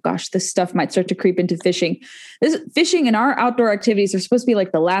that, this stuff might start to creep into fishing. Fishing and our outdoor activities are supposed to be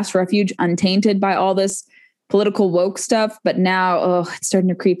like the last refuge, untainted by all this political woke stuff. But now, it's starting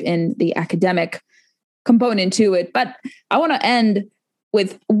to creep in the academic component to it. But I want to end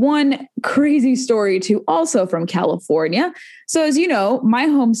with one crazy story too, also from California. So as you know, my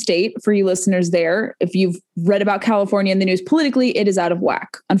home state, for you listeners there, if you've read about California in the news politically, it is out of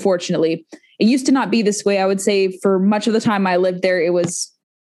whack, unfortunately. It used to not be this way. I would say for much of the time I lived there, it was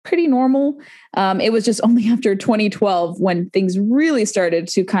pretty normal. It was just only after 2012 when things really started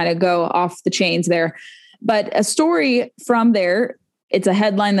to kind of go off the chains there. But a story from there, it's a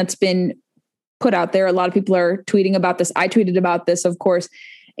headline that's been put out there. A lot of people are tweeting about this. I tweeted about this, of course.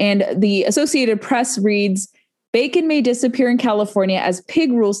 And the Associated Press reads, bacon may disappear in California as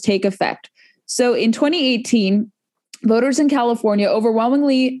pig rules take effect. So in 2018, voters in California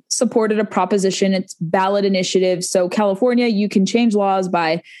overwhelmingly supported a proposition. It's ballot initiative. So California, you can change laws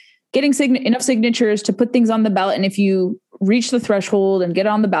by getting enough signatures to put things on the ballot. And if you reach the threshold and get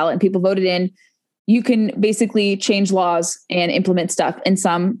on the ballot and people voted in, you can basically change laws and implement stuff. And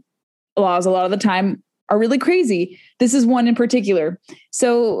some laws a lot of the time are really crazy. This is one in particular.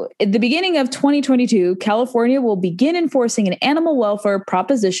 So at the beginning of 2022, California will begin enforcing an animal welfare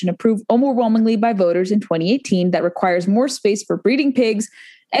proposition approved overwhelmingly by voters in 2018 that requires more space for breeding pigs,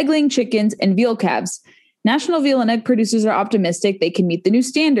 egg-laying chickens, and veal calves. National veal and egg producers are optimistic they can meet the new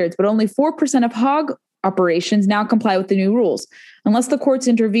standards, but only 4% of hog operations now comply with the new rules. Unless the courts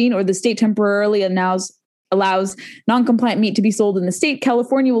intervene or the state temporarily allows non-compliant meat to be sold in the state,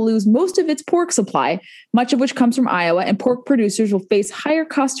 California will lose most of its pork supply, much of which comes from Iowa, and pork producers will face higher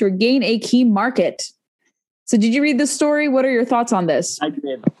costs to regain a key market. So did you read this story? What are your thoughts on this? I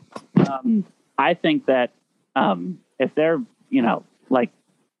did. I think that if they're, like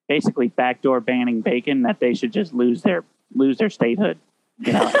basically backdoor banning bacon, that they should just lose their statehood.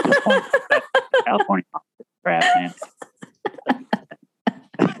 At this point, California crap, man.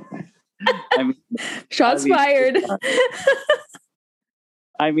 I mean, Shots fired.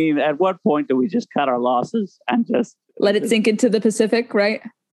 I mean, at what point do we just cut our losses and just let it sink into the Pacific, right?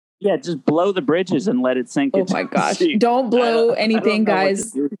 Yeah, just blow the bridges and let it sink. Oh my gosh! Don't blow anything,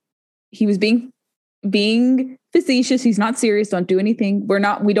 guys. He was being facetious. He's not serious. Don't do anything.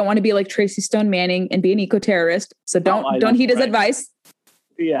 We don't want to be like Tracy Stone Manning and be an eco-terrorist. So don't heed his advice.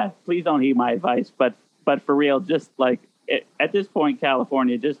 Yeah, please don't heed my advice. But for real, just like at this point,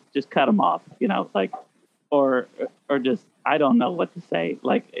 California, just cut them off. Or just I don't know what to say.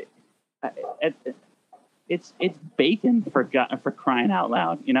 Like it's bacon for crying out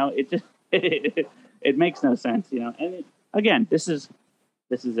loud. It just it makes no sense. And again, this is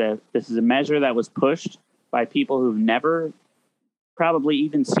a measure that was pushed by people who've never probably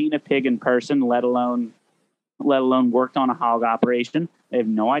even seen a pig in person, let alone worked on a hog operation. They have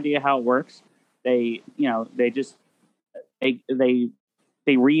no idea how it works. They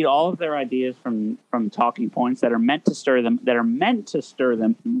read all of their ideas from talking points that are meant to stir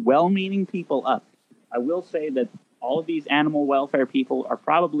them well-meaning people up. I will say that all of these animal welfare people are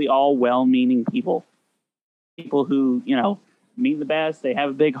probably all well-meaning people who, mean the best. They have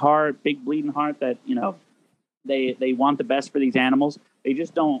a big heart, big bleeding heart that, they want the best for these animals. They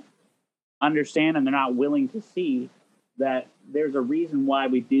just don't understand, and they're not willing to see that there's a reason why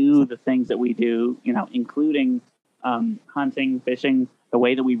we do the things that we do, including hunting, fishing, the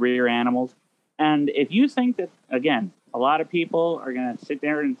way that we rear animals. And if you think that, again, a lot of people are going to sit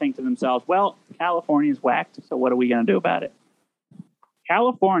there and think to themselves, well, California's whacked, so what are we going to do about it?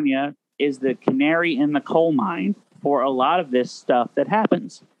 California is the canary in the coal mine for a lot of this stuff that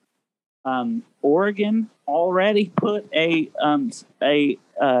happens. Oregon already put a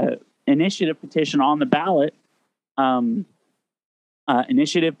initiative petition on the ballot,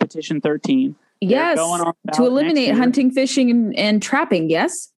 initiative petition 13. Yes, to eliminate hunting, fishing, and trapping.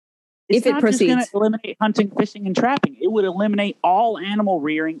 Yes, if it proceeds. It's not just going to eliminate hunting, fishing, and trapping. It would eliminate all animal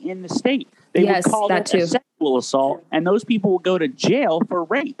rearing in the state. They would call that a sexual assault, and those people will go to jail for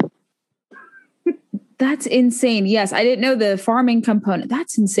rape. That's insane. Yes, I didn't know the farming component.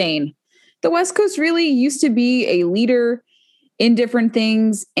 That's insane. The West Coast really used to be a leader in different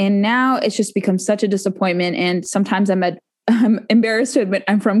things, and now it's just become such a disappointment. And sometimes I'm embarrassed to admit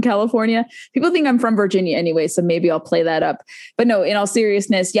I'm from California. People think I'm from Virginia anyway, so maybe I'll play that up. But no, in all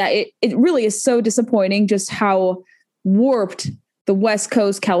seriousness, yeah, it really is so disappointing just how warped the West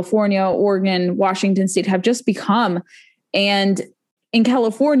Coast, California, Oregon, Washington State have just become. And in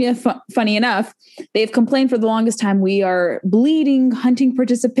California, funny enough, they've complained for the longest time, we are bleeding hunting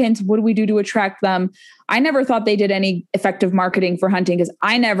participants. What do we do to attract them? I never thought they did any effective marketing for hunting because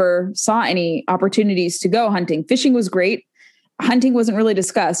I never saw any opportunities to go hunting. Fishing was great. Hunting wasn't really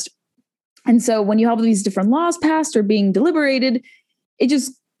discussed. And so when you have these different laws passed or being deliberated, it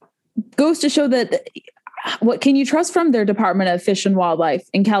just goes to show that what can you trust from their Department of Fish and Wildlife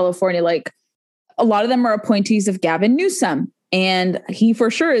in California? Like a lot of them are appointees of Gavin Newsom, and he for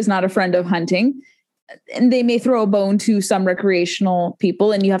sure is not a friend of hunting. And they may throw a bone to some recreational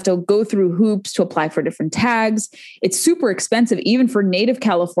people, and you have to go through hoops to apply for different tags. It's super expensive, even for native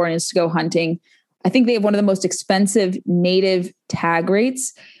Californians to go hunting. I think they have one of the most expensive native tag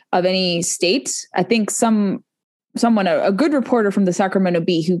rates of any state. I think a good reporter from the Sacramento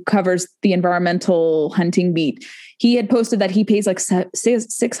Bee who covers the environmental hunting beat, he had posted that he pays like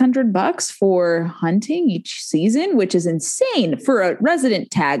 $600 for hunting each season, which is insane for a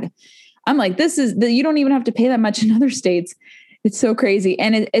resident tag. I'm like, you don't even have to pay that much in other states. It's so crazy.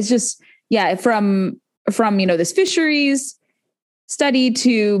 And it's just, yeah, from, this fisheries study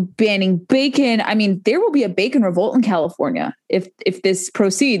to banning bacon. I mean, there will be a bacon revolt in California if this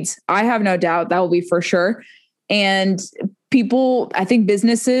proceeds. I have no doubt that will be for sure. And I think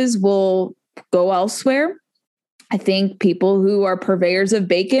businesses will go elsewhere. I think people who are purveyors of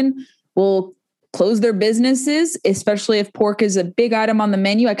bacon will close their businesses, especially if pork is a big item on the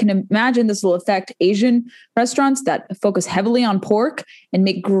menu. I can imagine this will affect Asian restaurants that focus heavily on pork and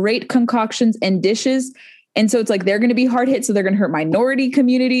make great concoctions and dishes. And so it's like they're going to be hard hit. So they're going to hurt minority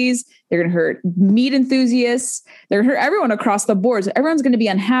communities. They're going to hurt meat enthusiasts. They're going to hurt everyone across the board. So everyone's going to be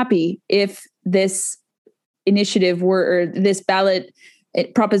unhappy if this initiative or this ballot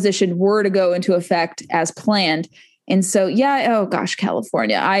proposition were to go into effect as planned. And so, yeah, oh gosh,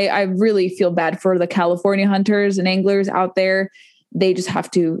 California. I really feel bad for the California hunters and anglers out there. They just have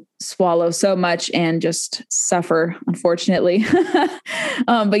to swallow so much and just suffer, unfortunately.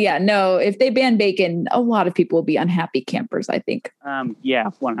 But yeah, no, if they ban bacon, a lot of people will be unhappy campers, I think. Yeah,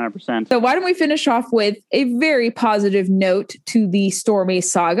 100%. So why don't we finish off with a very positive note to the Stormy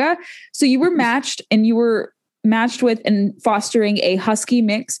saga? So you were matched with and fostering a husky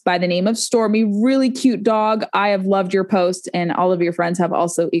mix by the name of Stormy. Really cute dog. I have loved your post, and all of your friends have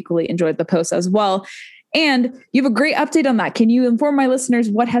also equally enjoyed the post as well. And you have a great update on that. Can you inform my listeners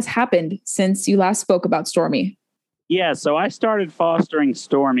what has happened since you last spoke about Stormy? Yeah, so I started fostering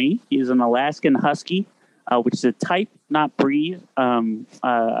Stormy. He's an Alaskan Husky, which is a type, not breed,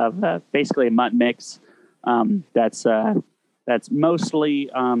 of basically a mutt mix. That's mostly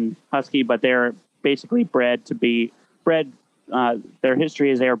Husky, but they're basically bred. Their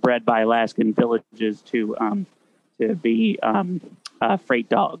history is they are bred by Alaskan villages to be freight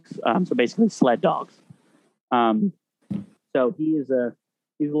dogs. So basically sled dogs. So he's a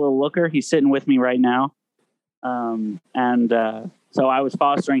little looker. He's sitting with me right now. So I was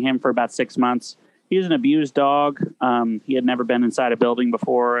fostering him for about 6 months. He's an abused dog. He had never been inside a building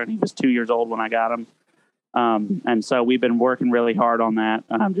before, and he was 2 years old when I got him. And so we've been working really hard on that.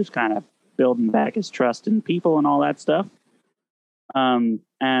 Just kind of building back his trust in people and all that stuff. And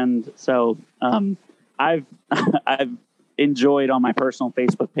so I've enjoyed on my personal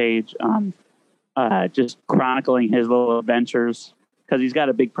Facebook page just chronicling his little adventures, because he's got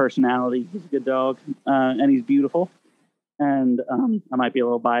a big personality. He's a good dog, and he's beautiful. And I might be a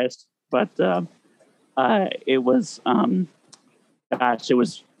little biased, but it was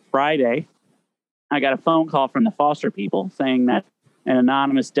Friday. I got a phone call from the foster people saying that an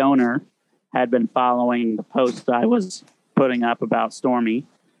anonymous donor had been following the post I was putting up about Stormy,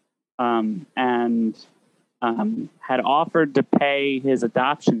 and had offered to pay his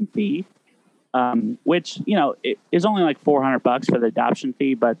adoption fee, which, it is only like $400 for the adoption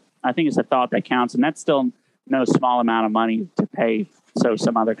fee, but I think it's a thought that counts, and that's still no small amount of money to pay so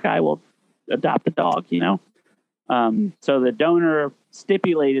some other guy will adopt a dog, So the donor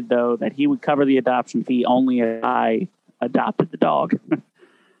stipulated, though, that he would cover the adoption fee only if I adopted the dog.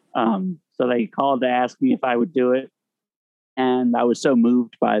 So they called to ask me if I would do it, and I was so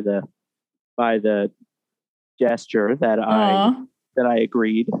moved by the gesture that I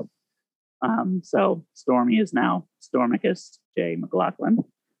agreed. So Stormy is now Stormicus J. McLaughlin.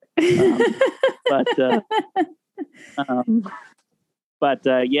 Yeah,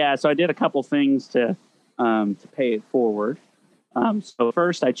 so I did a couple things to pay it forward. So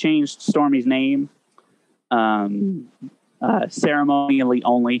first, I changed Stormy's name. Ceremonially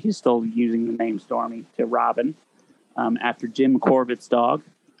only, he's still using the name Stormy, to Robin, after Jim Corbett's dog.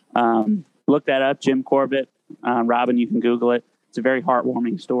 Look that up, Jim Corbett. Robin, you can Google it. It's a very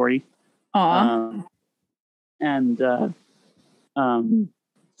heartwarming story. So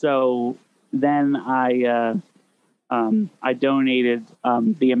then I donated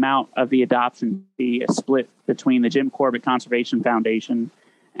the amount of the adoption fee, split between the Jim Corbett Conservation Foundation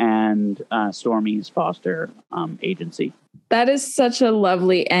and Stormy's foster agency. That is such a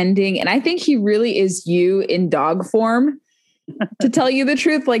lovely ending. And I think he really is you in dog form. To tell you the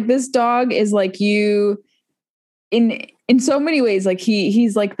truth, like, this dog is like you in so many ways. Like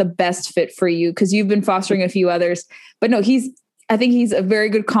he's like the best fit for you, because you've been fostering a few others. But no, I think he's a very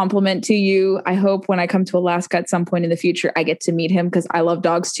good compliment to you. I hope when I come to Alaska at some point in the future, I get to meet him, because I love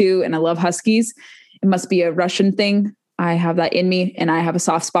dogs too. And I love Huskies. It must be a Russian thing. I have that in me, and I have a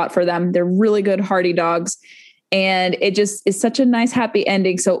soft spot for them. They're really good, hardy dogs. And it just is such a nice, happy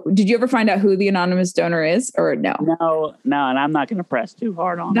ending. So did you ever find out who the anonymous donor is, or no? No. And I'm not going to press too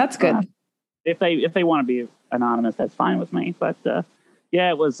hard on That's good. If they want to be anonymous, that's fine with me. But yeah,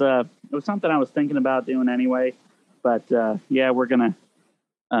 it was something I was thinking about doing anyway. But yeah, we're gonna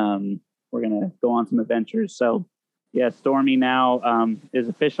go on some adventures. So yeah, Stormy now is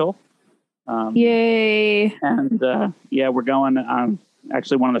official. Yay! And yeah, we're going.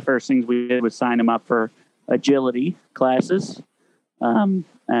 Actually, one of the first things we did was sign him up for agility classes, and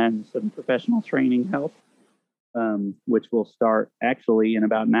some professional training help, which will start actually in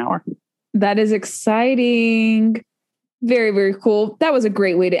about an hour. That is exciting. Very, very cool. That was a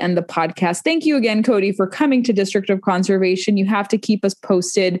great way to end the podcast. Thank you again, Cody, for coming to District of Conservation. You have to keep us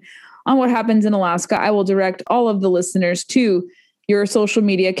posted on what happens in Alaska. I will direct all of the listeners to your social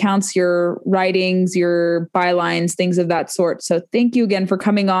media accounts, your writings, your bylines, things of that sort. So thank you again for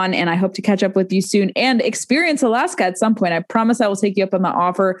coming on, and I hope to catch up with you soon and experience Alaska at some point. I promise I will take you up on the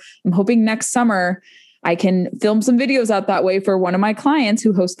offer. I'm hoping next summer I can film some videos out that way for one of my clients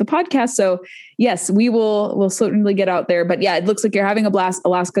who hosts the podcast. So yes, we'll certainly get out there. But yeah, it looks like you're having a blast.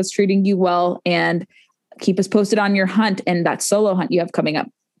 Alaska's treating you well, and keep us posted on your hunt and that solo hunt you have coming up.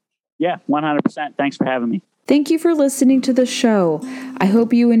 Yeah, 100%. Thanks for having me. Thank you for listening to the show. I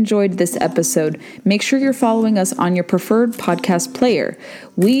hope you enjoyed this episode. Make sure you're following us on your preferred podcast player.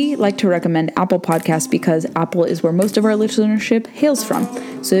 We like to recommend Apple Podcasts because Apple is where most of our listenership hails from.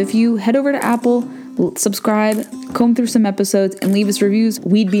 So if you head over to Apple, subscribe, comb through some episodes, and leave us reviews,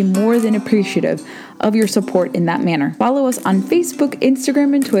 we'd be more than appreciative of your support in that manner. Follow us on Facebook,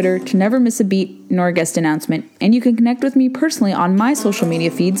 Instagram, and Twitter to never miss a beat nor a guest announcement. And you can connect with me personally on my social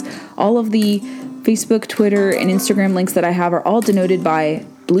media feeds. All of the Facebook, Twitter, and Instagram links that I have are all denoted by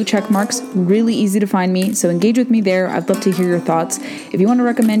blue check marks. Really easy to find me, so engage with me there. I'd love to hear your thoughts. If you want to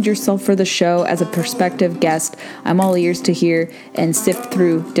recommend yourself for the show as a prospective guest, I'm all ears to hear and sift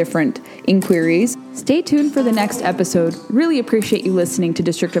through different inquiries. Stay tuned for the next episode. Really appreciate you listening to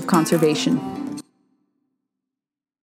District of Conservation.